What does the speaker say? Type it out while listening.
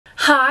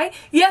Hi,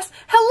 yes,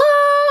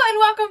 hello, and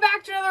welcome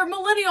back to another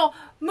Millennial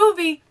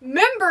Movie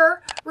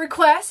member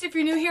request. If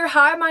you're new here,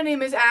 hi, my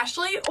name is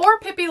Ashley, or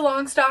Pippi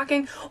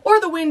Longstocking,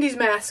 or the Wendy's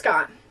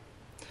mascot.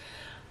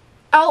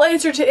 I'll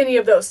answer to any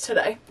of those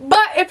today.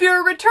 But if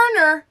you're a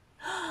returner,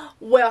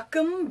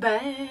 welcome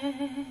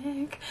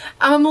back.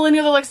 I'm a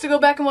millennial that likes to go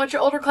back and watch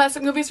your older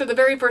classic movies for the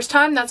very first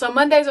time. That's on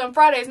Mondays, on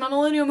Fridays. My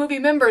Millennial Movie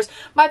members,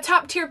 my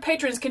top tier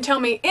patrons, can tell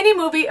me any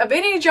movie of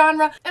any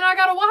genre and I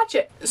gotta watch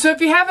it. So if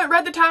you haven't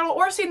read the title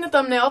or seen the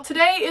thumbnail,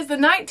 today is the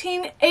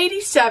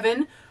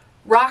 1987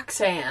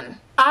 Roxanne.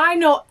 I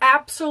know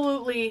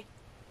absolutely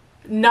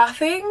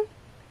nothing,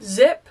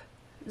 zip,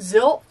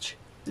 zilch,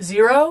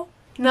 zero,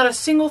 not a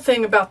single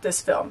thing about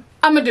this film.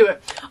 I'm gonna do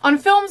it on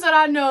films that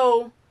I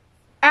know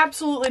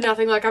absolutely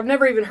nothing, like I've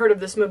never even heard of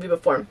this movie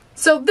before.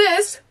 So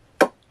this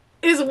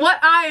is what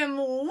I am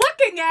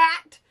looking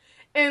at,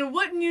 and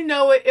wouldn't you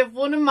know it if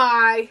one of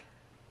my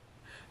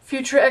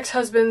future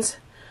ex-husbands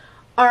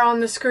are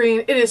on the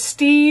screen. It is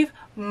Steve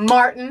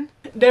Martin.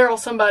 Daryl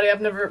somebody,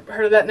 I've never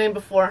heard of that name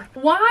before.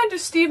 Why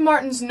does Steve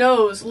Martin's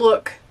nose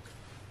look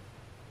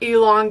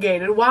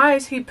elongated? Why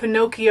is he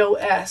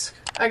Pinocchio-esque?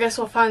 I guess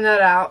we'll find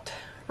that out.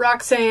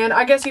 Roxanne,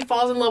 I guess he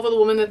falls in love with a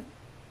woman that,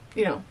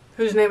 you know,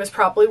 whose name is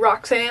probably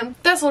Roxanne.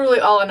 That's literally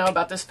all I know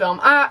about this film.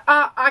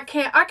 I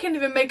can't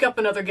even make up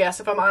another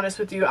guess, if I'm honest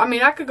with you. I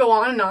mean, I could go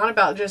on and on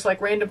about just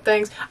like random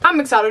things. I'm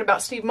excited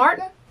about Steve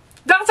Martin.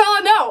 That's all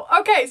I know.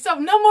 Okay, so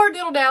no more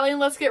diddle-dallying.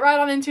 Let's get right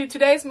on into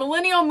today's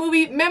Millennial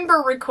Movie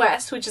member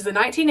request, which is the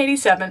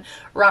 1987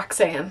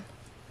 Roxanne.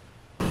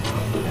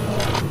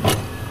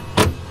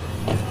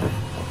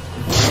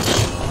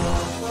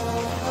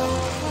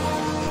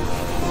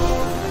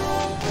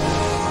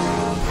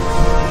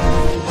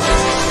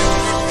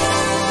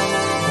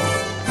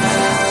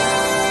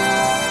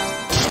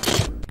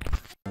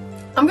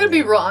 I'm gonna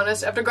be real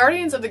honest, after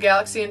Guardians of the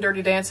Galaxy and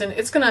Dirty Dancing,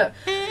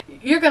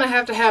 you're gonna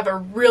have a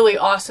really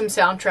awesome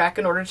soundtrack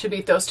in order to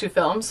beat those two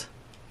films.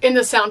 In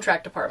the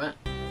soundtrack department.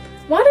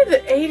 Why did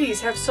the 80s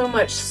have so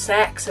much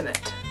sax in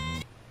it?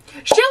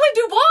 Shelley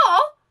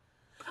Duvall?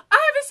 I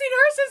haven't seen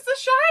her since The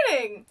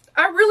Shining!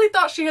 I really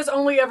thought she has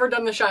only ever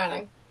done The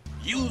Shining.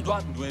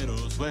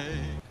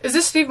 Is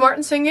this Steve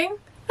Martin singing?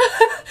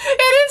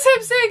 It is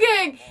him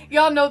singing!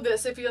 Y'all know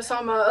this if you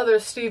saw my other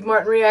Steve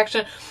Martin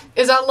reaction,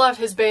 is I love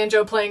his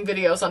banjo playing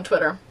videos on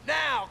Twitter.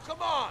 Now, come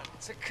on,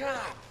 it's a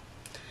cop.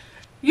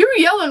 You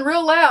were yelling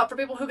real loud for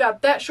people who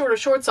got that short of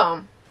shorts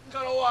on.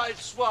 Got a wide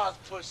swath,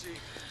 pussy.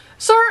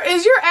 Sir,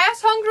 is your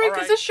ass hungry?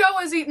 Because this show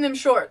is eating them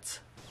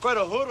shorts. Quite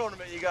a hood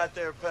ornament you got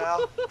there,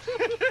 pal.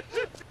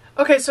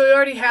 Okay, so he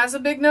already has a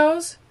big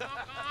nose?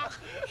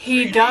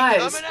 He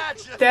does.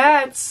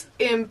 That's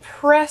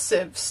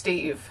impressive,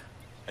 Steve.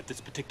 At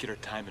this particular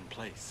time and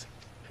place.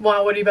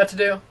 Wow, what are you about to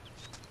do?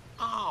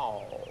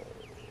 Oh.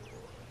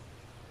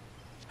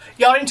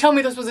 Y'all didn't tell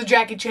me this was a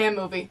Jackie Chan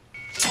movie.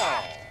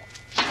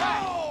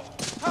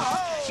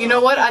 You know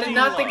what? I did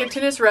not think a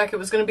tennis racket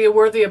was going to be a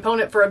worthy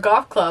opponent for a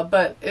golf club,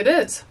 but it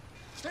is.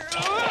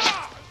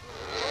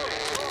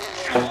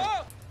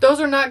 Those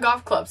are not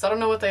golf clubs. I don't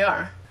know what they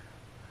are.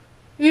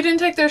 You didn't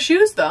take their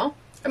shoes, though.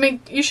 I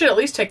mean, you should at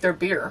least take their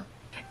beer.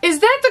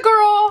 Is that the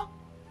girl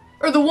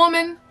or the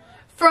woman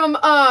from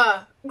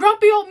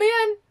Grumpy Old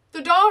Men?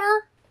 The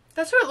daughter?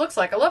 That's what it looks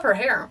like. I love her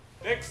hair.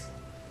 Nix.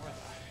 Where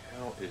the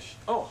hell is she?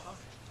 Oh, huh.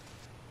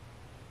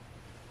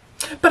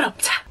 But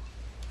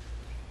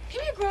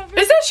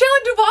is that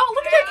Shelley Duvall?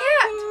 Look at that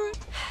cat.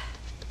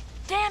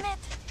 Damn it.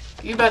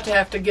 You about to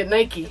have to get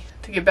naked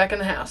to get back in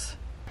the house.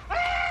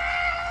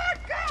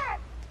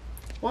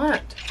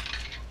 What?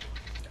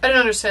 I didn't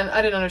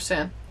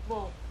understand.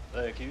 Well,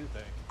 thank you.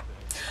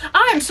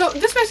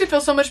 This makes me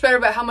feel so much better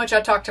about how much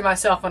I talk to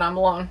myself when I'm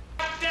alone.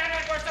 Damn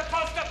it, we're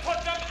supposed to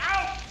put them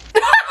out!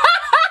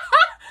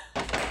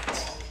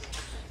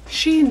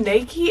 She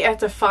naked at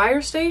the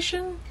fire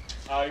station?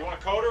 You want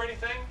a coat or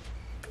anything?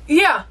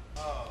 Yeah.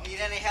 Need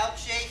any help,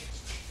 Chief?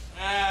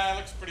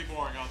 Looks pretty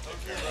boring. I'll take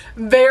care of it.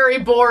 Very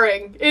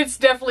boring. It's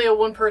definitely a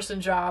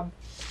one-person job.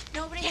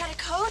 Nobody had a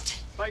coat?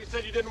 I thought you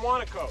said you didn't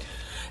want a coat.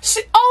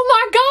 Oh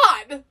my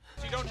god!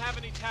 You don't have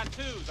any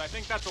tattoos. I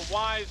think that's a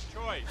wise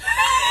choice.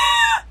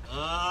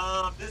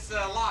 This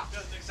lock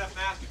doesn't accept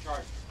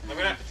MasterCard. I'm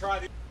gonna have to try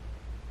the...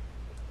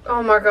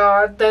 Oh my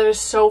god, that is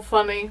so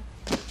funny.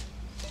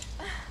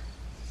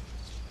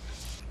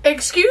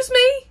 Excuse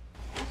me?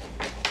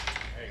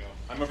 There you go.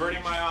 I'm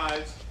averting my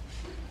eyes.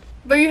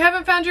 But you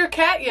haven't found your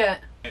cat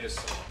yet. Made us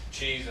some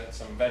cheese and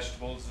some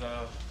vegetables,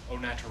 au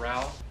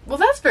naturel. Well,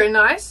 that's very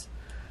nice.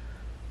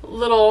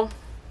 Little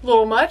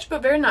much,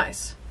 but very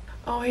nice.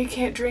 Oh, he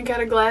can't drink out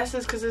of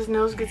glasses because his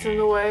nose gets in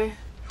the way.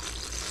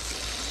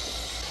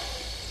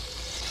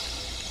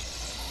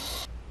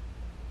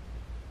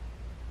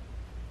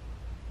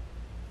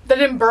 That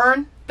didn't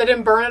burn? That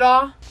didn't burn at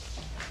all?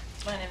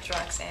 My name's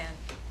Roxanne.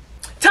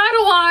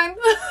 Title line!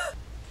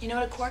 You know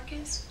what a cork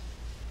is?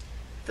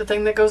 The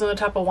thing that goes on the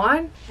top of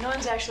wine? No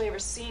one's actually ever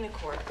seen a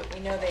cork, but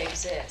we know they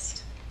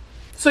exist.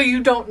 So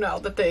you don't know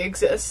that they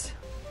exist?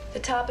 The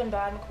top and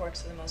bottom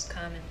corks are the most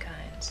common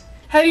kinds.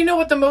 How do you know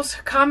what the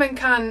most common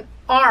kind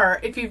are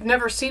if you've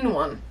never seen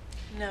one?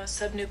 No,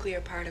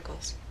 subnuclear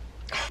particles.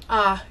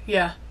 Ah,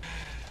 yeah.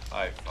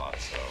 I thought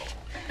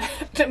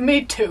so.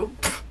 Me too.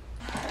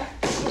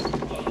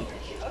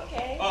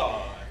 Okay.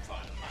 Oh, I'm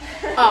fine.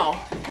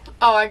 Oh.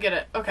 Oh, I get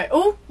it. Okay.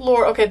 Oh,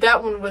 Lord. Okay,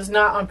 that one was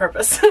not on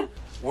purpose.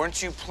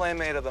 Weren't you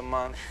Playmate of the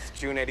Month,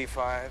 June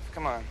 85?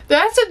 Come on.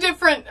 That's a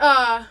different,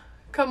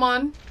 come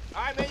on.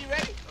 All right, man, you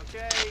ready?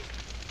 Okay.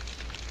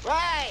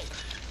 Right.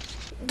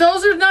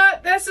 Those are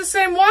not, that's the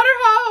same water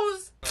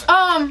hose.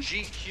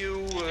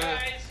 GQ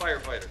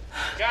firefighter.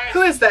 Guys,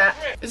 Who is that?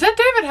 Is that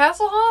David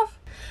Hasselhoff?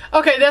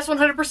 Okay, that's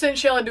 100%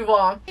 Shelley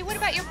Duvall. Hey, what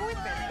about your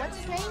boyfriend? What's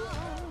his name?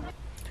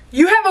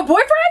 You have a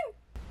boyfriend?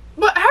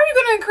 But how are you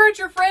going to encourage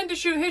your friend to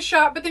shoot his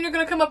shot, but then you're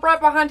going to come up right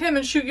behind him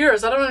and shoot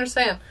yours? I don't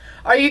understand.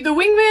 Are you the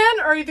wingman,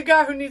 or are you the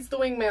guy who needs the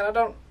wingman? I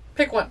don't...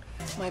 Pick one.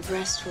 My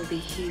breast will be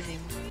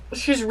heaving.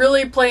 She's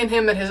really playing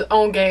him at his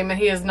own game, and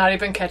he is not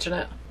even catching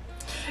it.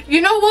 You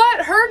know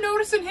what? Her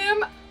noticing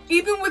him,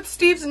 even with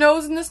Steve's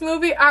nose in this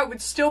movie, I would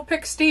still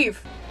pick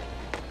Steve.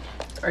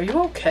 Are you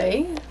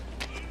okay?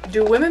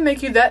 Do women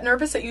make you that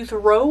nervous that you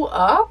throw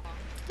up?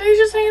 No, he's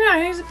just hanging out.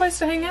 He needs a place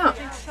to hang out.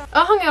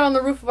 I hung out on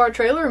the roof of our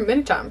trailer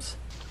many times.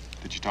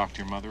 did you talk to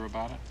your mother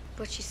about it?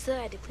 But she said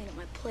I had to clean up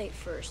my plate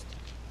first.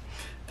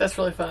 That's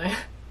really funny.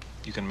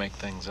 You can make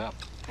things up.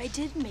 I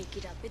did make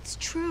it up. It's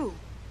true.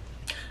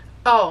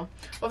 Oh,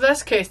 well, if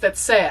that's the case, that's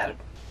sad.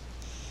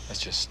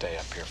 Let's just stay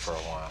up here for a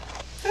while.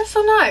 That's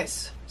so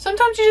nice.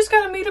 Sometimes you just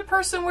gotta meet a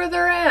person where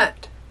they're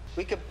at.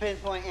 We could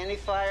pinpoint any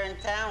fire in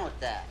town with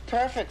that.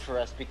 Perfect for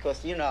us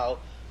because, you know,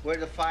 we're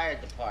the fire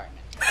department.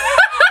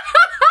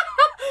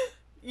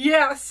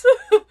 Yes.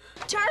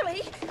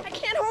 Charlie, I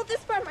can't hold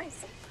this by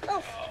myself.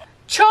 Oh.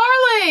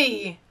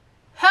 Charlie!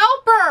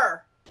 Help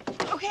her!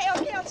 Okay,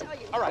 I'll tell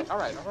you. All right.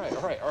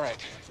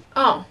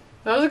 Oh,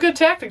 that was a good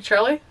tactic,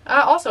 Charlie.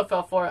 I also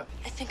fell for it.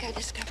 I think I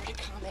discovered a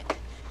comet.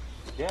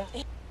 Yeah?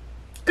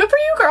 Good for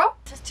you, girl.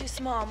 This is too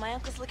small. My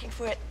uncle's looking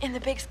for it in the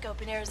big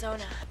scope in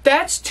Arizona.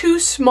 That's too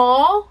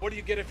small? What do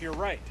you get if you're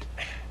right?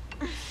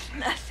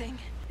 Nothing.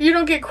 You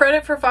don't get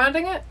credit for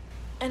finding it?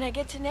 And I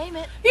get to name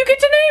it. You get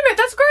to name it.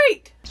 That's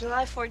great.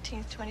 July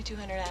 14th,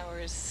 2200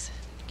 hours,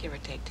 give or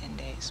take 10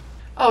 days.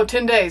 Oh,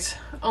 10 days.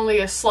 Only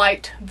a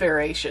slight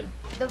variation.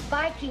 The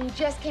Viking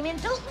just came in.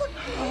 Don't look.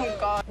 Oh,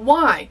 God.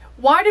 Why?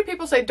 Why do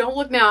people say don't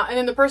look now, and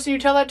then the person you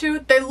tell that to,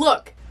 they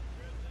look?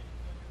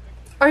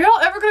 Are y'all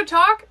ever gonna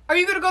talk? Are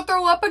you gonna go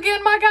throw up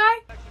again, my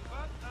guy?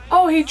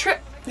 Oh, he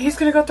tripped. He's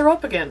gonna go throw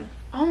up again.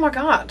 Oh my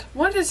God.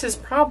 What is his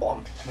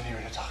problem? I'm here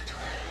to talk to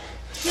her.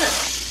 Here.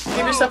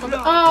 Give yourself a...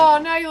 Oh,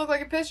 now you look like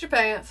you pissed your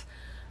pants.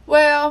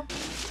 Well...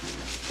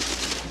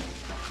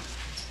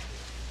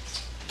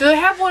 Do they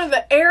have one of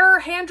the air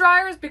hand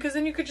dryers? Because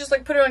then you could just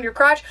like put it on your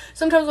crotch.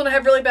 Sometimes when I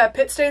have really bad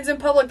pit stains in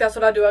public, that's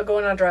what I do. I go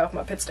in and I dry off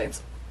my pit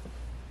stains.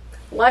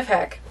 Life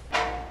hack.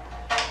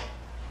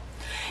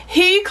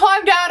 He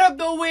climbed out of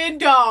the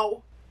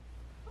window.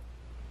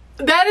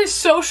 That is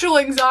social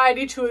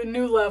anxiety to a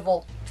new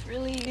level. It's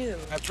really you.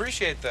 I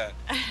appreciate that.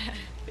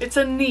 It's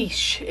a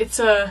niche. It's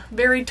a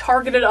very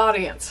targeted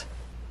audience.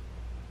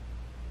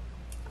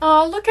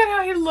 Oh, look at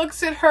how he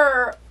looks at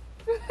her.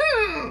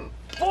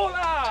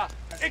 Hola!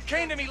 It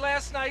came to me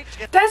last night.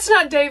 That's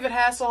not David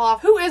Hasselhoff.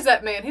 Who is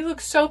that man? He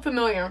looks so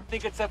familiar. I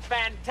think it's a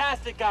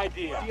fantastic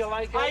idea. Do you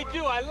like it? I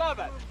do. I love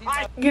it.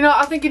 You know,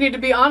 I think you need to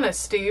be honest,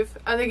 Steve.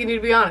 I think you need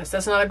to be honest.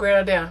 That's not a great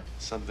idea.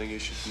 Something you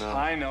should know.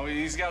 I know,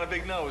 he's got a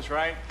big nose,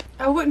 right?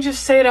 I wouldn't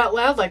just say it out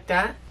loud like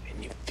that.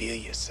 And you feel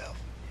yourself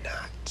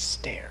not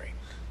staring.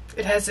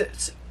 It has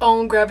its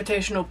own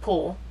gravitational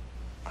pull.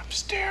 I'm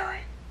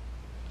staring.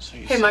 So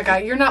you Hey, my see guy,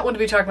 you're not one to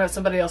be talking about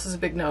somebody else's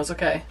big nose,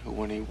 okay? But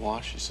when he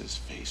washes his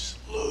face,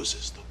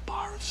 loses the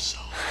bar of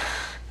soap.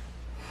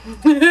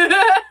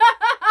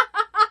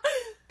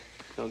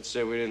 Don't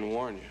say we didn't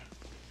warn you.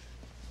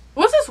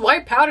 What's this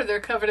white powder they're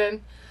covered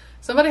in?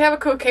 Somebody have a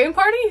cocaine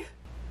party?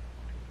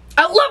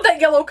 I love that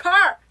yellow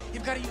car!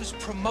 You've got to use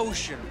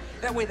promotion.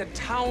 That way the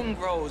town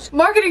grows.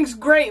 Marketing's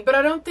great, but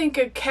I don't think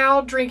a cow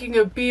drinking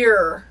a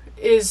beer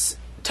is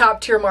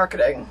top tier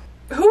marketing.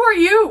 Who are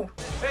you?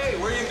 Hey,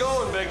 where you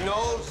going, big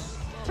nose?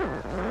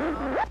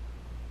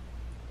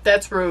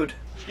 That's rude.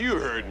 You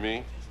heard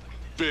me.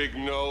 Big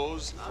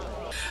nose.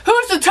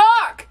 Who's to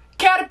talk?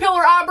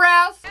 Caterpillar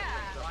eyebrows?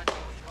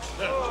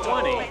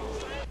 20.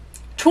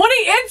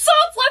 20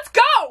 insults? Let's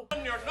go!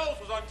 Your nose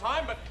was on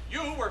time, but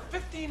you were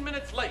 15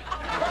 minutes late.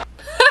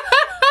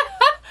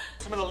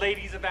 Some of the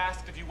ladies have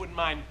asked if you wouldn't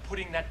mind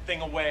putting that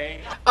thing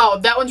away. Oh,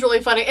 that one's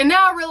really funny. And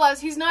now I realize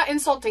he's not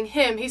insulting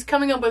him. He's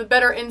coming up with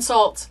better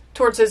insults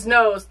towards his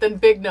nose than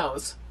big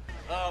nose.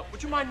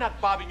 Would you mind not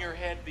bobbing your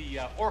head?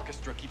 The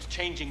orchestra keeps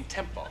changing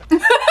tempo.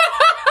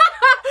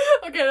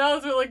 Okay, that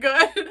was really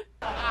good.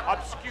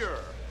 Obscure.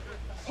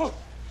 Whew.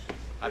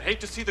 I'd hate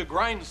to see the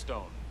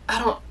grindstone.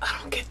 I don't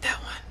get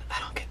that one. I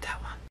don't get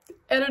that one.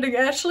 Editing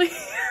Ashley.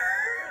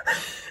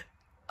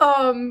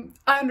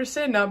 I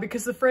understand now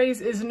because the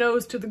phrase is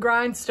nose to the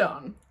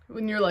grindstone.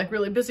 when you're like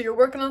really busy or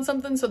working on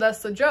something. So that's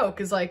the joke,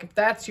 is like, if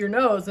that's your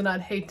nose, then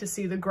I'd hate to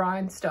see the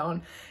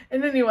grindstone.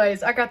 And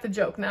anyways, I got the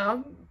joke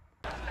now.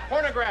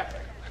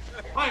 Pornographic.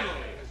 Finally,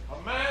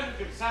 a man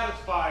who can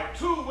satisfy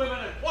 2 women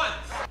at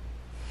once.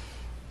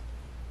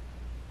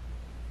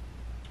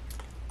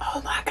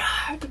 Oh my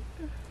God.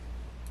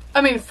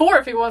 I mean, 4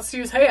 if he wants to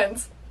use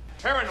hands.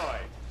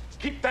 Paranoid.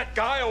 Keep that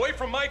guy away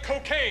from my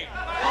cocaine.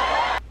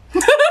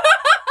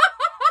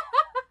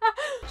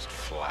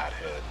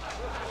 Flathead.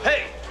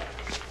 Hey!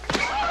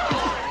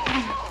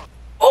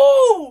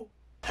 Oh!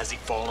 Has he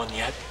fallen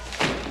yet?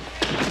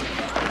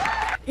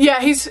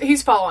 Yeah,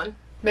 he's fallen.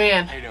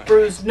 Man,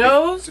 bruised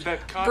nose,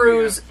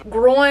 bruised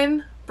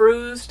groin,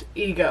 bruised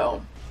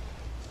ego.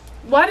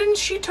 Why didn't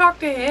she talk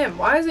to him?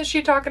 Why isn't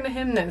she talking to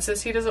him then,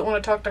 since he doesn't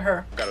want to talk to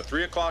her? I've got a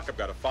 3 o'clock, I've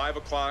got a 5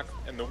 o'clock,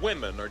 and the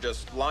women are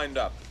just lined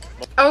up.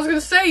 I was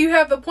gonna say, you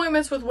have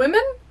appointments with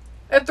women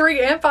at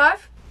 3 and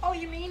 5? Oh,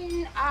 you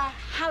mean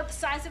how the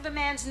size of a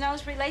man's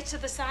nose relates to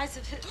the size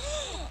of his...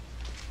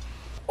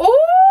 Oh,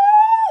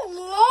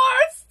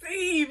 Lord,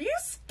 Steve, you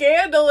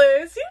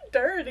scandalous, you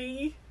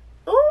dirty.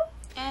 Oh.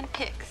 And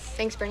pics.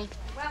 Thanks, Bernie.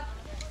 Well,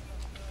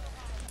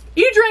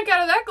 You drank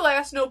out of that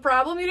glass, no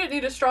problem. You didn't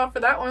need a straw for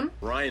that one.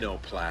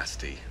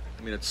 Rhinoplasty.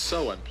 I mean, it's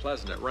so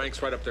unpleasant. It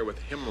ranks right up there with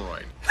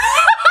hemorrhoid.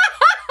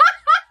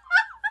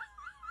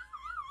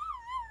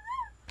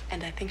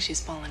 And I think she's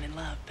fallen in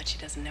love, but she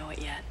doesn't know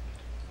it yet.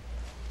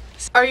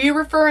 Are you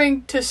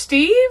referring to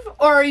Steve,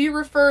 or are you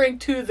referring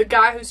to the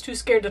guy who's too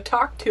scared to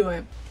talk to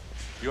him?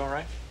 You all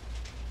right?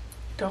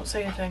 Don't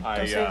say anything.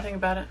 Don't say anything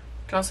about it.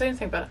 Don't say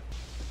anything about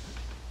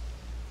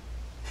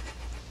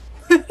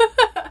it.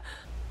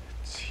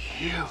 It's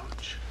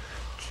huge.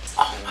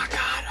 Oh my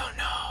God, oh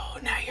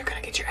no. Now you're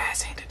gonna get your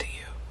ass handed to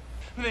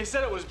you. They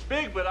said it was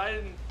big, but I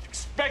didn't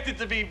expect it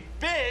to be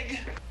big.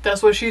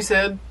 That's what she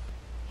said.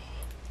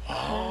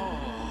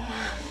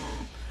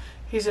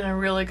 He's in a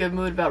really good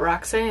mood about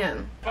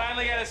Roxanne.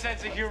 Finally got a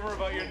sense of humor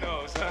about your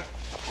nose,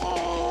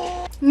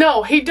 huh?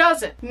 No, he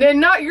doesn't.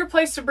 Not your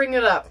place to bring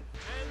it up.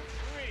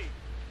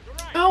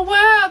 Oh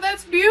wow,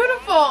 that's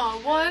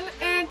beautiful. 1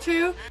 and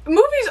 2.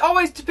 Movies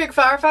always depict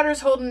firefighters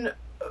holding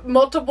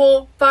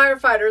multiple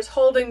firefighters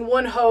holding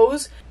one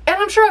hose. And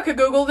I'm sure I could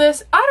Google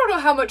this. I don't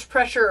know how much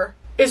pressure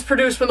is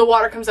produced when the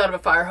water comes out of a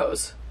fire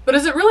hose. But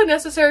is it really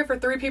necessary for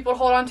 3 people to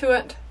hold on to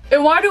it?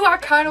 And why do I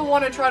kind of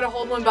want to try to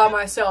hold one by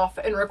myself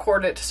and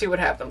record it to see what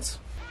happens?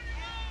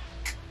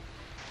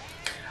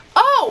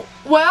 Oh,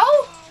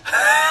 well.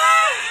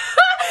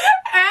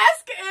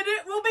 Ask and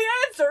it will be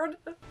answered.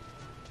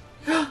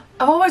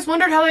 I've always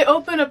wondered how they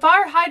open a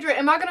fire hydrant.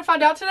 Am I going to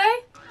find out today?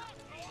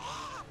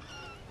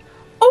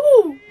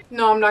 Oh!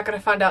 No, I'm not going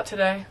to find out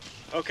today.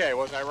 Okay,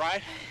 was I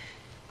right?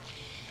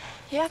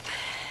 Yep,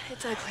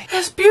 it's ugly.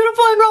 That's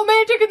beautiful and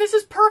romantic, and this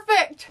is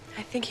perfect.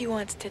 I think he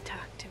wants to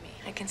talk to me.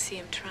 I can see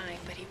him trying,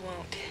 but he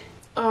won't.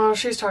 Oh,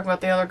 she's talking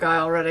about the other guy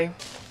already.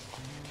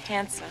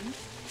 Handsome.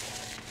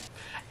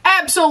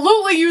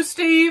 Absolutely, you,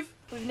 Steve.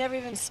 We've never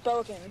even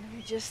spoken.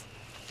 We just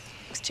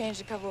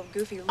exchanged a couple of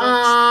goofy looks.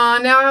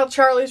 Now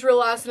Charlie's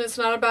realizing it's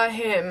not about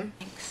him.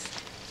 Thanks.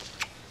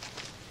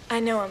 I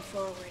know I'm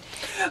forward.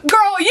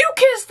 Girl, you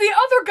kissed the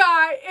other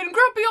guy and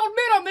grumpy old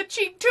man on the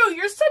cheek too.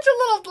 You're such a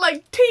little,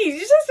 like, tease.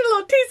 You're just a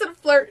little tease and a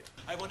flirt.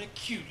 I want a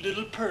cute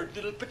little pert,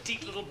 little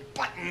petite, little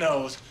button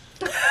nose.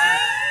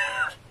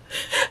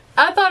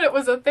 I thought it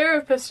was a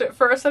therapist at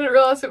first. I didn't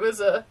realize it was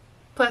a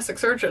plastic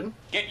surgeon.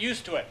 Get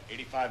used to it.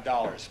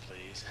 $85,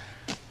 please.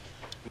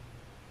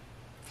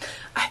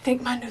 I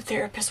think my new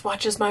therapist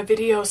watches my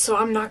videos, so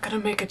I'm not going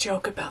to make a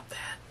joke about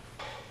that.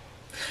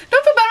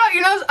 Don't feel bad about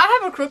your nose. I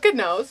have a crooked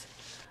nose.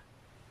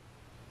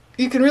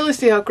 You can really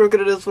see how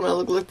crooked it is when I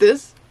look like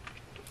this.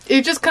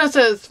 It just kind of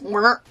says,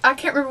 Mwah. I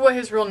can't remember what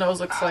his real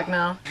nose looks like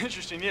now.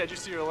 Interesting, yeah. Did you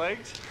see your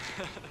legs?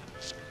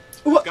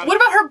 What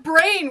about her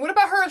brain? What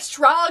about her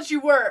astrology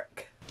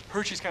work?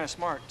 Heard she's kind of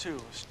smart,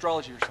 too.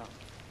 Astrology or something.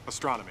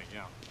 Astronomy,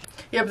 yeah.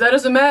 Yeah, but that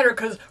doesn't matter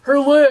because her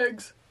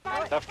legs.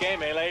 Tough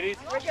game, eh, ladies?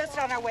 we're just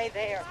on our way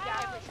there.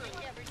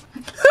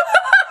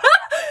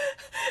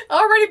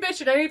 Already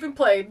bitching, I ain't even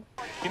played.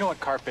 You know what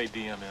carpe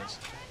diem is?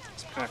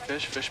 Some kind of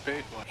fish? Fish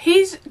bait? What?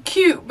 He's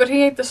cute, but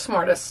he ain't the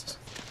smartest.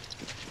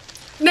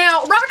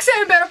 Now,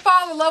 Roxanne better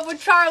fall in love with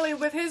Charlie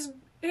with his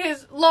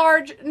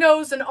large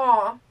nose and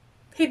awe.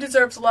 He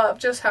deserves love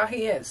just how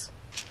he is.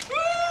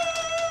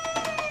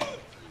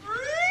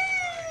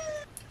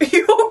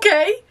 You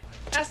okay?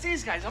 Ask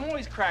these guys. I'm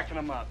always cracking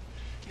them up.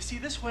 You see,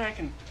 this way I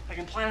can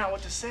plan out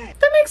what to say.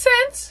 That makes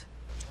sense.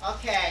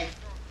 Okay.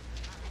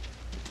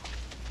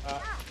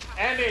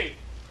 Andy!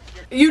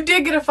 You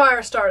did get a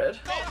fire started.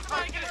 Get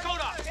his coat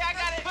off. Yeah, I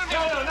got it.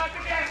 No, not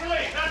the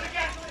gasoline. Not the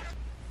gasoline.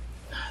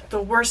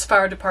 The worst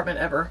fire department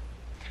ever.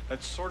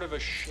 That's sort of a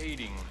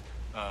shading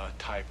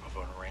type of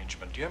an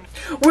arrangement. Do you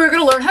have We're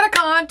gonna learn how to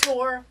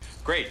contour.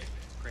 Great.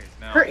 Great.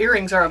 Now, Her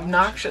earrings are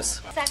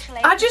obnoxious.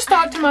 I just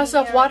thought to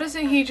myself, why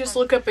doesn't he just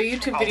look up a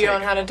YouTube video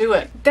on how to do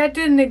it? That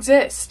didn't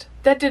exist.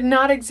 That did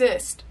not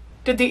exist.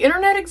 Did the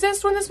internet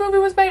exist when this movie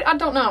was made? I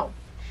don't know.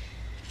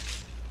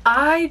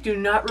 I do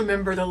not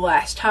remember the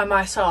last time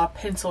I saw a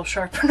pencil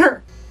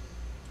sharpener.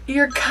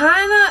 You're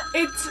kinda,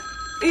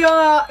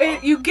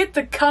 you get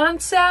the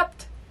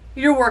concept.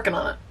 You're working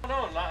on it.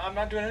 No, I'm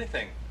not doing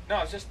anything.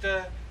 No, it's just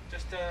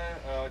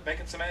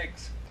making some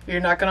eggs.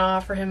 You're not gonna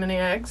offer him any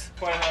eggs?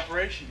 Quite an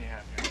operation you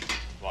have here.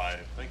 Why,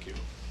 thank you.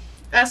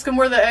 Ask him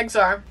where the eggs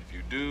are. If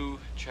you do,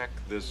 check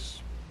this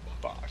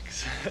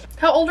box.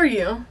 How old are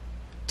you?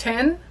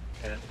 10?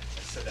 And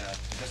just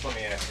let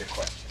me ask you a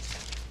question.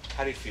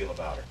 How do you feel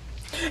about her?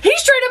 He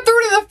straight up threw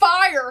her to the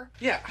fire!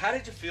 Yeah, how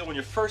did you feel when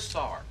you first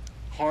saw her?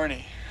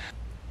 Horny.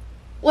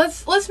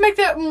 Let's make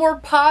that more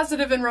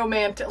positive and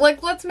romantic.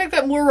 Like, let's make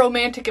that more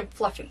romantic and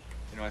fluffy.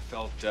 You know, I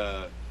felt,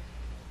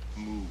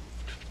 moved.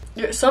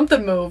 Yeah,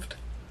 something moved.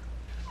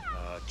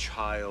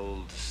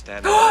 Child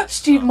standing on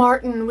Steve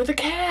Martin with a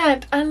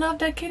cat. I love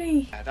that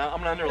kitty. I'm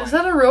gonna underline. Is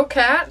that a real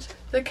cat?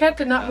 The cat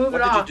did not move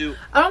at all. What did you do?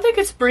 I don't think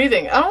it's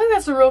breathing. I don't think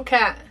that's a real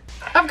cat.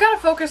 I've got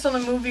to focus on the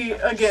movie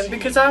again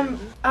because I'm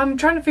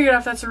trying to figure out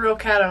if that's a real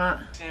cat or not.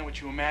 Understand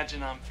what you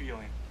imagine I'm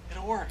feeling.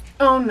 It'll work.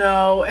 Oh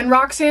no, and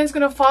Roxanne's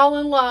gonna fall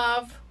in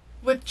love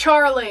with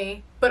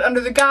Charlie, but under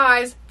the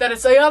guise that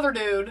it's the other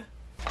dude.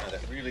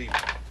 That really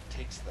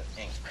takes the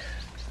ink.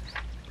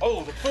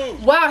 Oh, the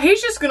food! Wow, he's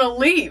just gonna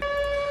leave.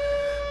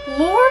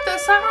 Lord,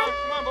 that sound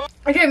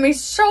it gave me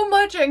so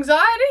much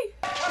anxiety.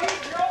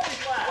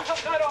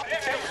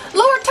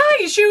 Lord, tie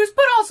your shoes.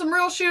 Put on some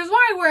real shoes. Why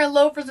are you wearing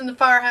loafers in the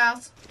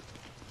firehouse?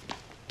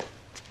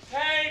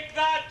 Take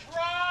the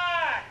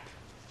truck!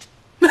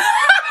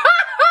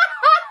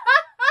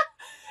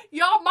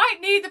 Y'all might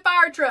need the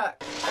fire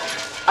truck.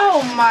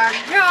 Oh my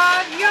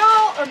God,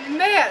 y'all a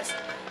mess.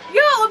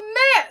 Y'all a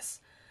mess.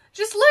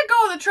 Just let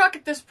go of the truck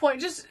at this point.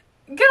 Just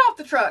get off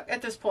the truck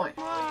at this point.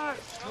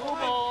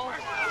 Snowball.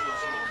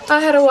 I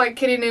had a white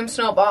kitty named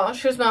Snowball.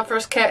 She was my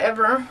first cat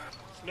ever.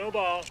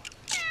 Snowball.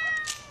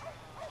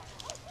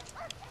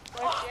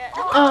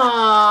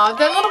 Aw,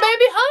 that little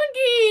baby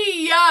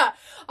hungry. Yeah.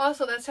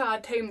 Also, that's how I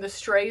tame the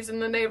strays in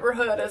the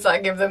neighborhood, is I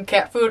give them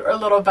cat food or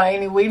little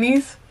veiny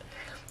weenies.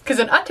 Because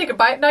then I take a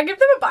bite and I give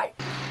them a bite.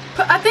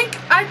 But I think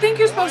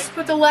you're supposed to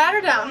put the ladder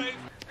down.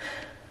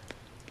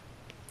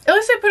 At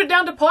least they put it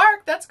down to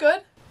park. That's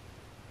good.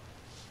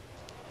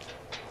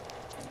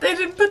 They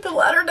didn't put the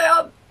ladder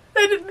down.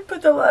 They didn't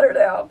put the ladder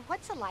down.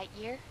 What's a light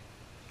year?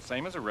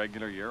 Same as a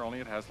regular year, only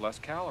it has less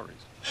calories.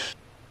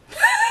 I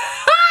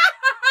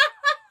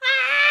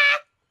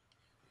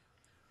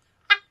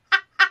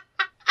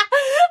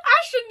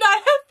should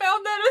not have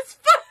found that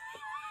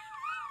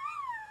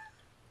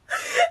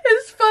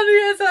as funny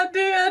as I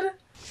did.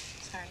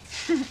 Sorry.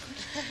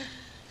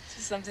 This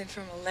is something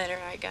from a letter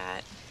I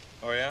got.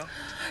 Oh, yeah?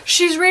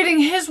 She's reading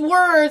his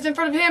words in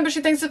front of him, but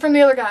she thinks it's from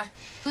the other guy.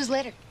 Whose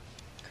letter?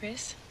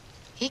 Chris?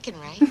 He can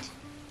write.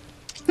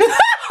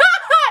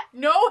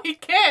 No, he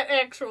can't,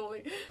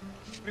 actually.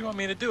 What do you want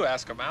me to do?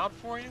 Ask him out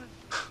for you?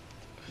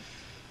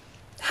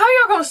 How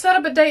y'all gonna set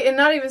up a date and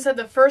not even say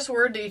the first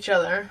word to each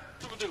other?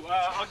 We'll do.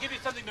 I'll give you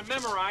something to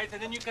memorize,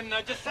 and then you can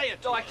just say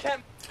it. So I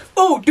can't.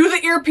 Oh, do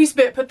the earpiece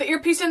bit. Put the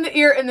earpiece in the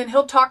ear, and then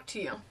he'll talk to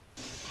you.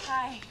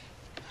 Hi.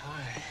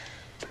 Hi.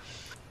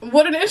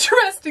 What an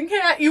interesting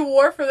hat you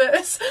wore for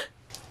this.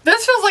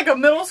 This feels like a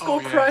middle school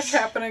crush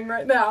yes. happening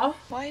right now.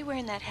 Why are you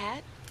wearing that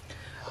hat?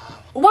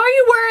 Why are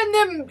you wearing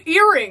them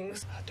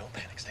earrings? Don't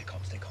panic. Stay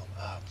calm. Stay calm.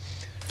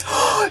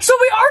 So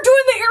we are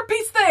doing the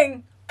earpiece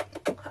thing.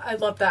 I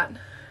love that.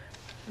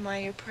 Am I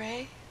your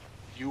prey?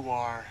 You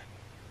are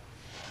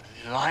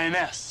the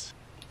lioness.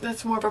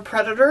 That's more of a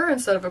predator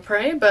instead of a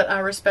prey, but I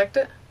respect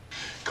it.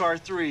 Car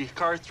 3.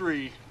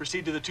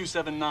 Proceed to the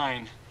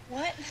 279.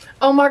 What?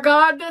 Oh my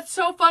God, that's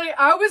so funny.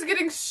 I was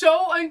getting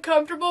so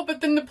uncomfortable,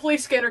 but then the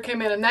police scanner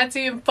came in, and that's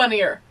even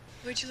funnier.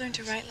 Where'd you learn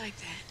to write like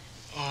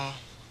that?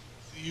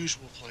 The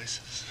usual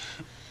places.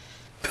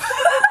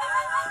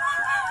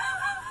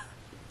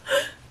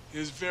 It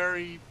was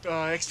very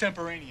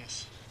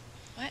extemporaneous.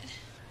 What?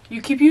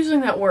 You keep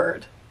using that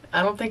word.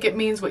 I don't think it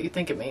means what you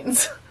think it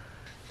means.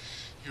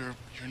 Your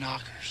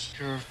knockers.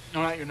 No,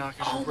 not your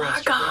knockers. Oh your my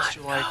breasts. God, Your breasts,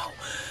 you're like,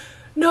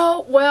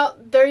 No, well,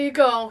 there you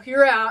go.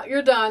 You're out.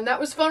 You're done. That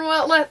was fun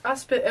while it lasted. I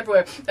spit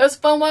everywhere. That was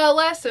fun while it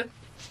lasted.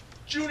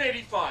 June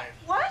 85.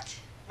 What?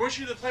 Weren't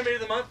you the Playmate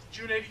of the Month,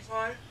 June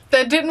 85?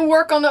 That didn't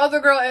work on the other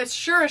girl. It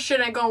sure as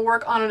shit ain't gonna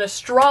work on an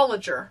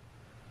astrologer.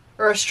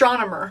 Or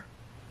astronomer.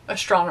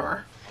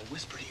 Astronomer. I'll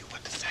whisper to you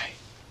what to say.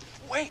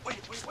 Wait.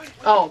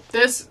 Oh,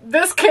 this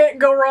can't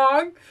go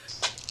wrong.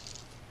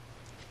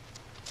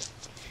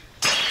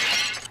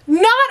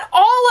 Not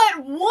all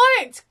at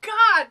once!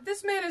 God,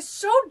 this man is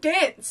so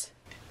dense.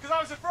 Because I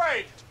was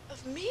afraid.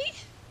 Of me?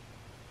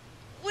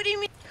 What do you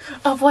mean?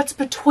 Of what's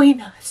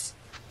between us.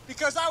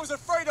 Because I was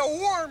afraid of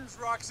worms,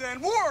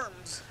 Roxanne.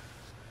 Worms!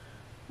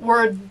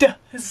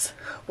 Words.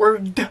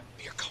 Word. Give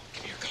me your coat.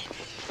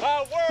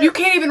 Worms! You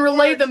can't even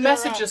relay the Words,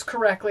 messages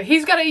correctly.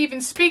 He's got to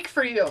even speak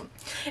for you.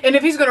 And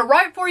if he's going to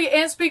write for you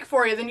and speak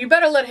for you, then you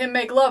better let him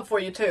make love for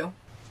you too.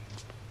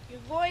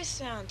 Your voice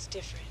sounds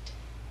different.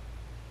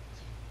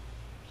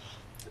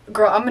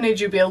 Girl, I'm gonna need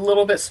you to be a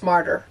little bit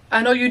smarter.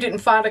 I know you didn't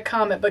find a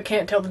comment but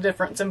can't tell the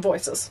difference in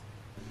voices.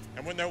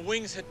 And when their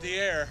wings hit the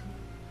air,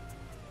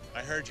 I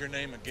heard your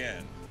name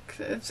again.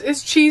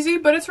 It's cheesy,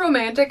 but it's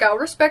romantic. I'll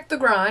respect the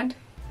grind.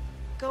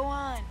 Go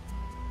on.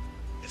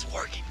 It's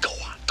working. Go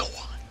on, go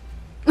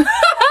on.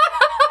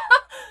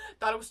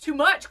 Thought it was too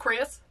much,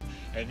 Chris.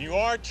 And you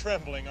are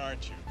trembling,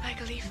 aren't you? Like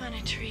a leaf on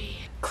a tree.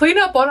 Clean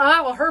up on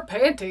aisle of her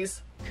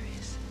panties.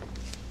 Chris.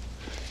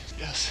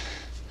 Yes.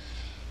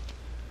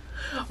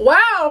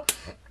 Wow!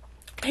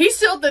 He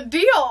sealed the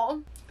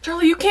deal.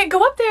 Charlie, you can't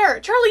go up there.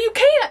 Charlie, you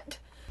can't.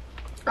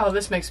 Oh,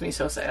 this makes me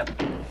so sad.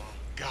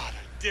 God,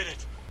 I did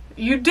it.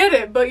 You did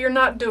it, but you're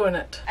not doing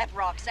it. At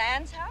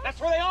Roxanne's house?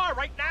 That's where they are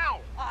right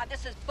now. Ah,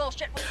 this is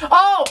bullshit.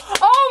 Oh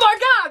my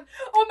God!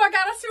 Oh my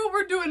God, I see what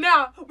we're doing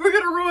now. We're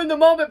gonna ruin the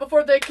moment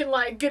before they can,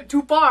 like, get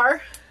too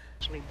far.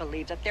 Actually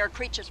believe that there are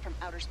creatures from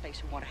outer space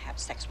who want to have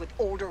sex with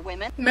older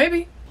women.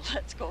 Maybe.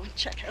 Let's go and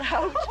check it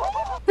out.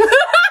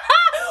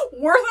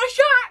 Worth a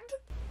shot!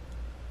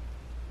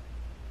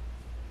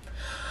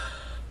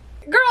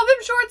 Girl,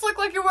 them shorts look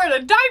like you're wearing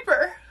a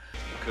diaper.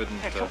 Couldn't,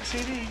 Hey, Coke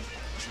CD.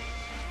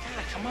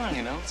 Yeah, come on,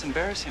 you know, it's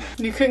embarrassing.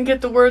 You couldn't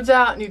get the words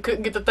out and you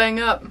couldn't get the thing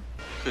up.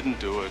 Couldn't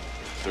do it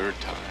third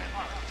time.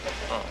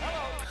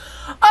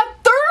 A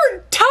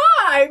third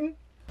time?!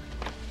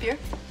 Beer?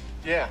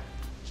 Yeah.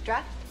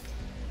 Strap?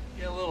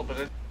 Yeah, a little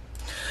bit.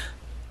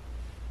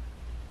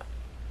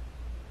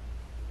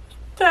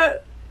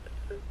 That...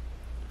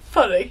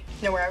 funny.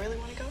 Know where I really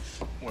want to go?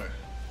 Where?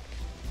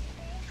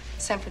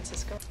 San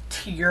Francisco.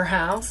 To your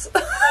house?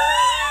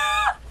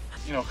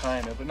 You know,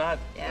 kind of, but not.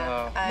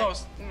 Yeah,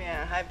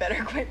 I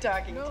better quit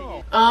talking to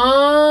you.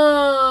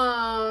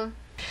 Oh.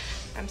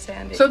 I'm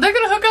Sandy. So they're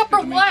gonna hook up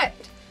or what?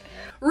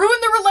 Ruin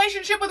the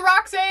relationship with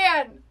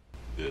Roxanne!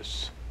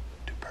 This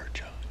to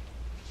Percha.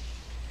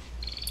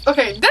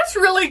 Okay, that's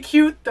really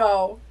cute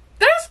though.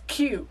 That's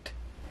cute.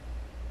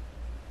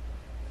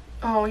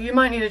 Oh, you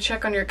might need to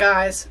check on your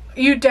guys.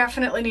 You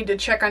definitely need to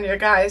check on your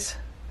guys.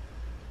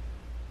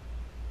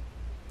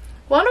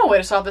 Well, I know a way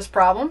to solve this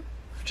problem.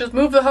 Just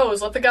move the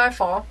hose, let the guy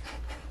fall.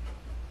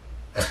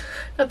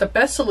 Not the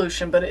best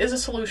solution, but it is a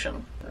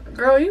solution.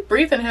 Girl, you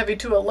breathing heavy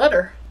to a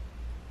letter.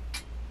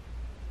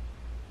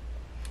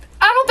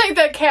 I don't think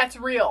that cat's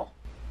real.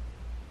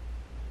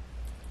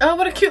 Oh,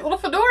 what a cute little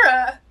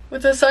fedora.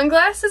 With the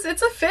sunglasses,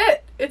 it's a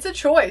fit. It's a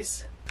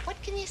choice.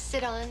 What can you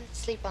sit on,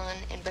 sleep on,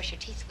 and brush your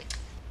teeth with?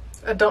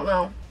 I don't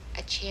know.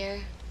 A chair,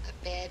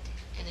 a bed,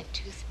 and a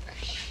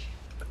toothbrush.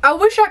 I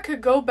wish I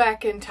could go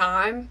back in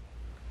time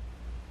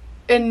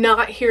and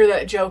not hear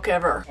that joke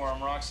ever.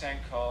 Roxanne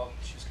called.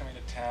 She was coming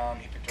to town.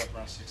 He picked her up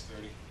around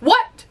 6:30.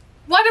 What?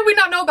 Why did we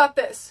not know about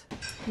this?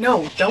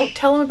 No, don't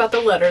tell him about the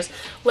letters.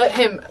 Let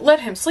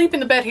him sleep in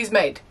the bed he's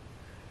made.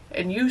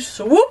 And you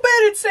swoop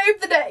in and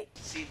save the day.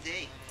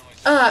 CD.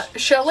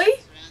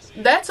 Shelly,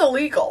 that's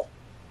illegal.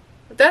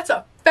 That's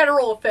a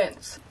federal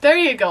offense. There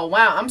you go.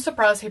 Wow, I'm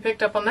surprised he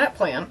picked up on that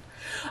plan.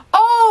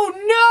 Oh,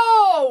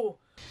 no!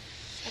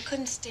 I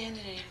couldn't stand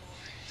it anymore.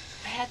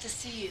 I had to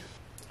see you.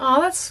 Oh,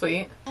 that's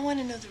sweet. I want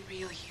to know the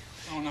real you.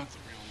 No, not the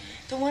real me.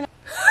 The one.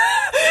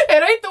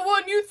 It ain't the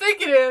one you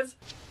think it is.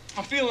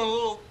 I'm feeling a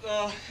little,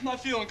 not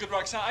feeling good,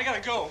 Roxanne. I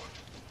gotta go.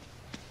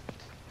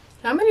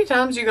 How many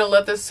times are you gonna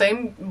let this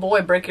same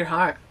boy break your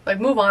heart? Like,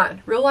 move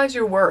on. Realize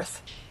your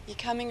worth. You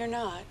coming or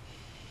not?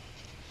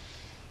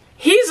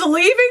 He's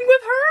leaving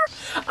with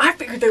her? I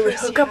figured they would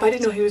hook up. I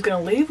didn't know he was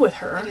gonna leave with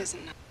her. It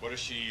isn't. What is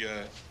she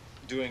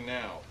doing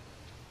now?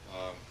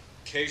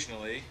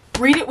 Occasionally.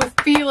 Read it with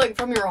feeling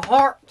from your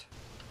heart.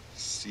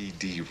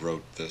 CD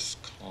wrote this.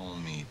 Call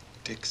me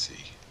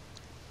Dixie.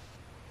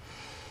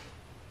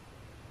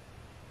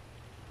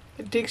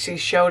 Dixie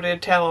showed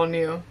it, tell on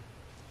you.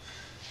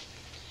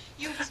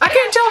 I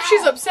can't tell if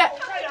she's upset.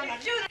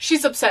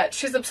 She's upset.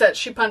 She's upset.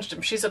 She punched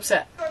him. She's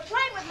upset. You're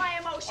playing with my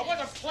emotions. I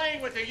wasn't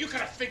playing with you. You could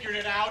have figured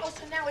it out.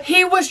 So now it's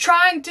He was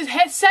trying to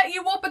set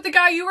you up with the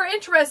guy you were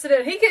interested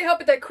in. He can't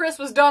help it that Chris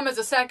was dumb as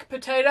a sack of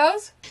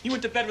potatoes. You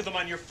went to bed with him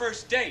on your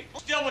first date.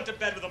 Still went to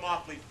bed with him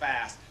awfully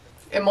fast.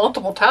 And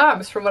multiple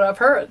times, from what I've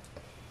heard.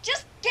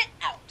 just get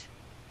out.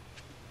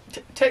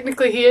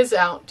 Technically, he is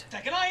out.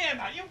 Second, I am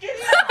out. You get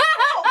in.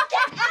 Oh,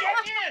 get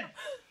out. Get in.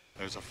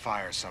 There's a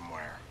fire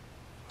somewhere.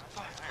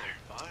 Fire.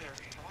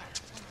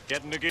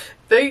 Getting to get.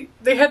 They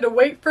had to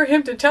wait for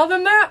him to tell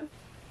them that?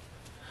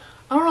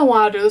 I don't know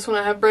why I do this when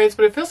I have braids,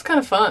 but it feels kind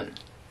of fun.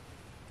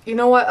 You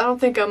know what? I don't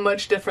think I'm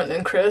much different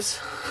than Chris.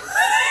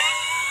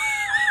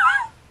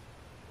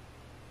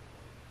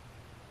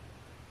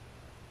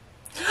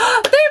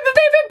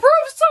 They've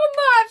improved so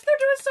much! They're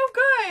doing so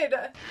good!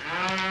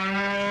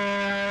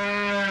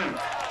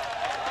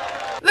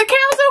 The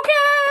cow's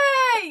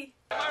okay!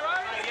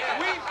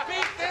 We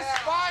beat this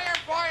fire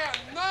by a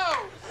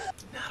nose!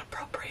 Not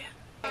appropriate.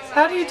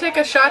 How do you take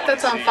a shot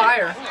that's on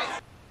fire?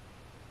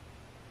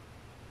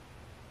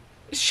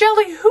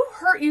 Shelly, who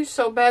hurt you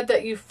so bad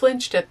that you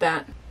flinched at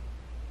that?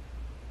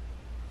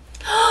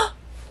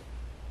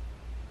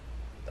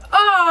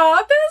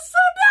 Oh, that's so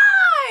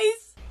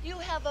nice! You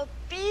have a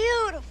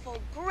beautiful,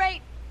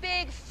 great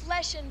big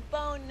flesh and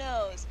bone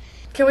nose.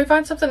 Can we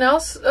find something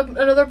else,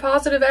 another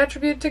positive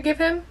attribute to give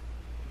him?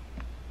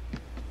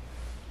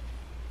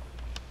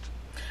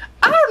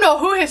 I don't know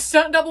who his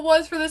stunt double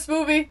was for this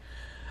movie,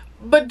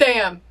 but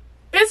damn,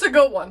 it's a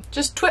good one.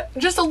 Just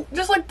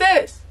like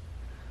this.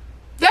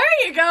 There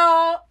you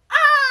go.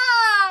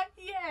 Ah,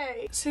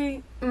 yay.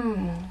 See,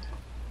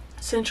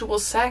 sensual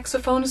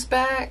saxophone is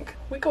back.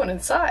 We going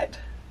inside.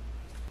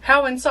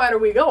 How inside are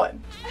we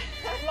going?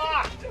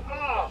 Locked.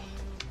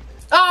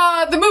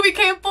 The movie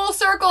came full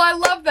circle. I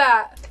love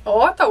that.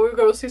 Oh, I thought we were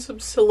going to see some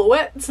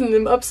silhouettes in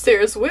them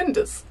upstairs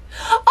windows.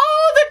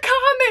 Oh, the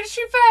comet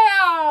she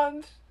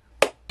found.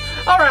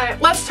 All right,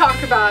 let's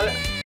talk about it.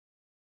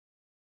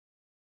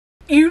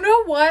 You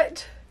know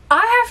what?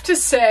 I have to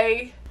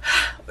say,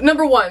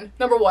 number one.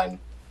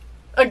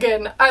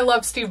 Again, I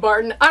love Steve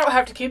Martin. I don't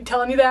have to keep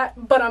telling you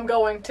that, but I'm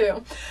going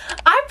to.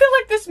 I feel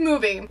like this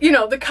movie, you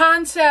know, the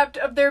concept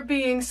of there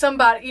being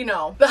somebody, you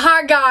know, the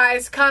hot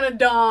guy's kind of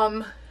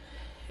dumb,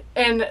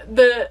 and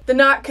the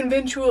not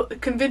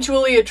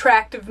conventionally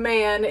attractive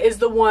man is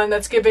the one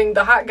that's giving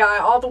the hot guy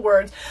all the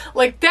words.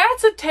 Like,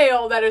 that's a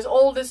tale that is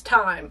old as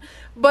time.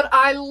 But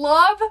I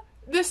love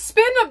the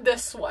spin of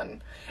this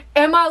one.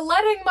 Am I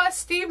letting my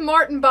Steve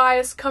Martin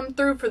bias come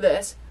through for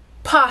this?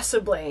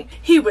 Possibly.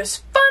 He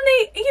was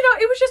funny, you know,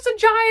 it was just a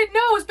giant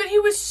nose, but he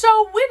was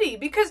so witty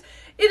because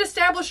it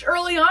established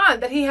early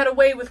on that he had a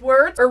way with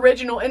words.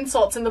 Original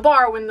insults in the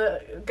bar when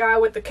the guy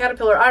with the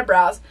caterpillar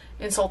eyebrows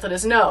insulted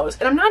his nose.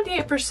 And I'm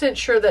 98%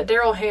 sure that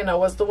Daryl Hannah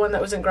was the one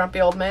that was in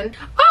Grumpy Old Men.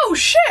 Oh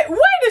shit,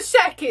 wait a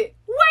second.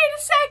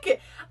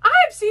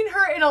 I've seen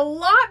her in a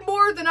lot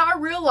more than I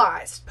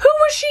realized. Who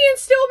was she in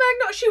Steel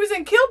Magnolias? She was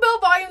in Kill Bill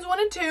Volumes 1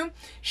 and 2.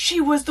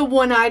 She was the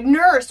one-eyed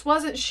nurse,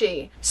 wasn't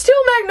she?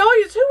 Steel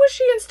Magnolias, who was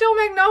she in Steel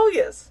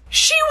Magnolias?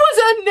 She was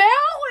a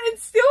now in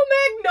Steel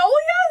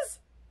Magnolias?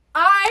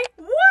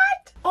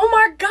 What? Oh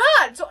my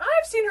god, so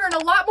I've seen her in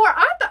a lot more.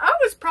 I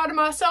was proud of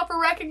myself for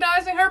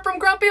recognizing her from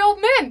Grumpy Old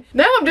Men.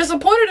 Now I'm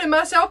disappointed in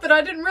myself that I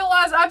didn't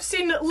realize I've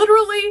seen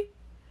literally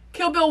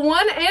Kill Bill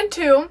 1 and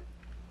 2,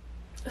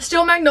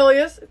 Steel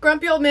Magnolias,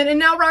 Grumpy Old Men, and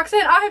now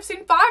Roxanne. I have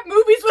seen 5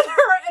 movies with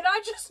her, and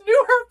I just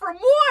knew her from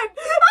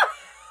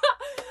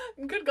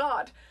 1. Good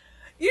God.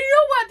 You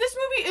know what? This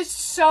movie is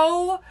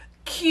so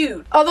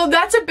cute. Although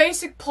that's a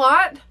basic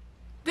plot,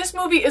 this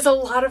movie is a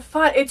lot of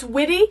fun. It's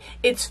witty.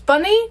 It's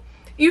funny.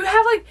 You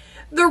have like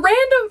the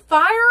random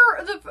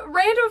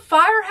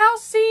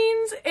firehouse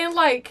scenes, and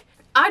like,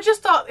 I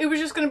just thought it was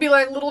just going to be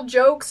like little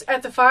jokes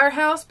at the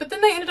firehouse, but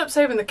then they ended up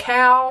saving the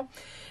cow.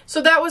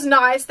 So that was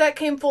nice. That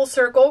came full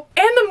circle.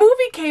 And the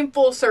movie came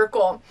full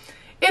circle.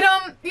 It,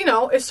 you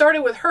know, it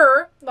started with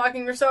her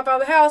locking herself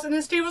out of the house, and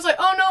then Steve was like,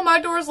 oh no, my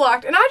door's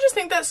locked. And I just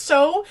think that's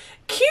so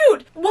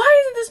cute.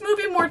 Why isn't this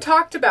movie more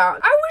talked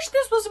about? I wish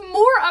this was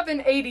more of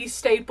an 80s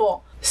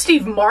staple.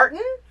 Steve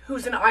Martin,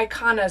 who's an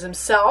icon as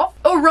himself.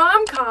 A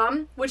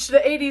rom-com, which the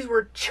 80s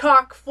were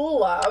chock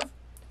full of.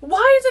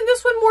 Why isn't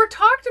this one more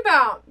talked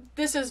about?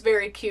 This is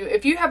very cute.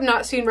 If you have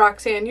not seen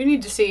Roxanne, you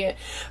need to see it.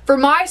 For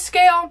my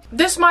scale,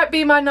 this might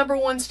be my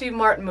 #1 Steve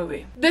Martin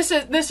movie. This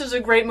is a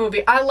great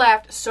movie. I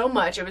laughed so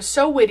much. It was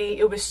so witty.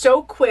 It was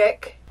so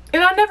quick.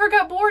 And I never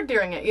got bored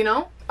during it, you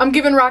know? I'm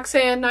giving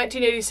Roxanne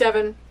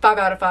 1987 5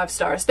 out of 5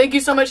 stars. Thank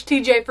you so much,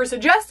 TJ, for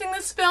suggesting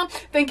this film.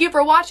 Thank you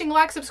for watching.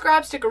 Like,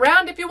 subscribe, stick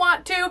around if you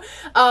want to.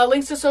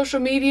 Links to social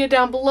media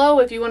down below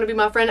if you want to be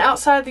my friend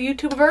outside the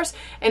YouTubeverse.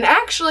 And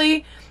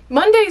actually,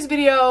 Monday's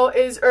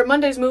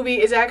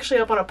movie is actually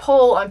up on a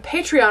poll on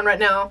Patreon right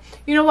now.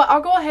 You know what?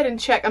 I'll go ahead and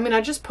check. I mean, I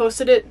just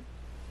posted it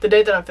the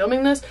day that I'm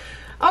filming this.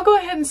 I'll go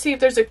ahead and see if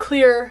there's a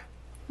clear,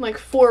 like,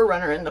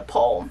 forerunner in the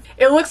poll.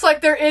 It looks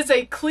like there is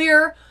a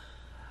clear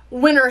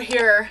winner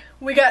here.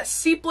 We got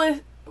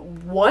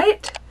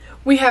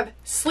We have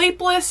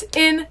Sleepless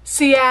in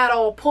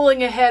Seattle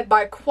pulling ahead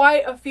by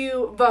quite a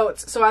few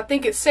votes. So I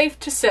think it's safe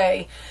to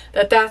say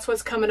that that's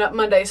what's coming up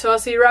Monday. So I'll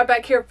see you right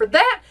back here for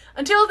that.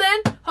 Until then,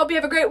 hope you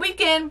have a great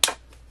weekend.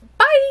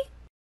 Bye!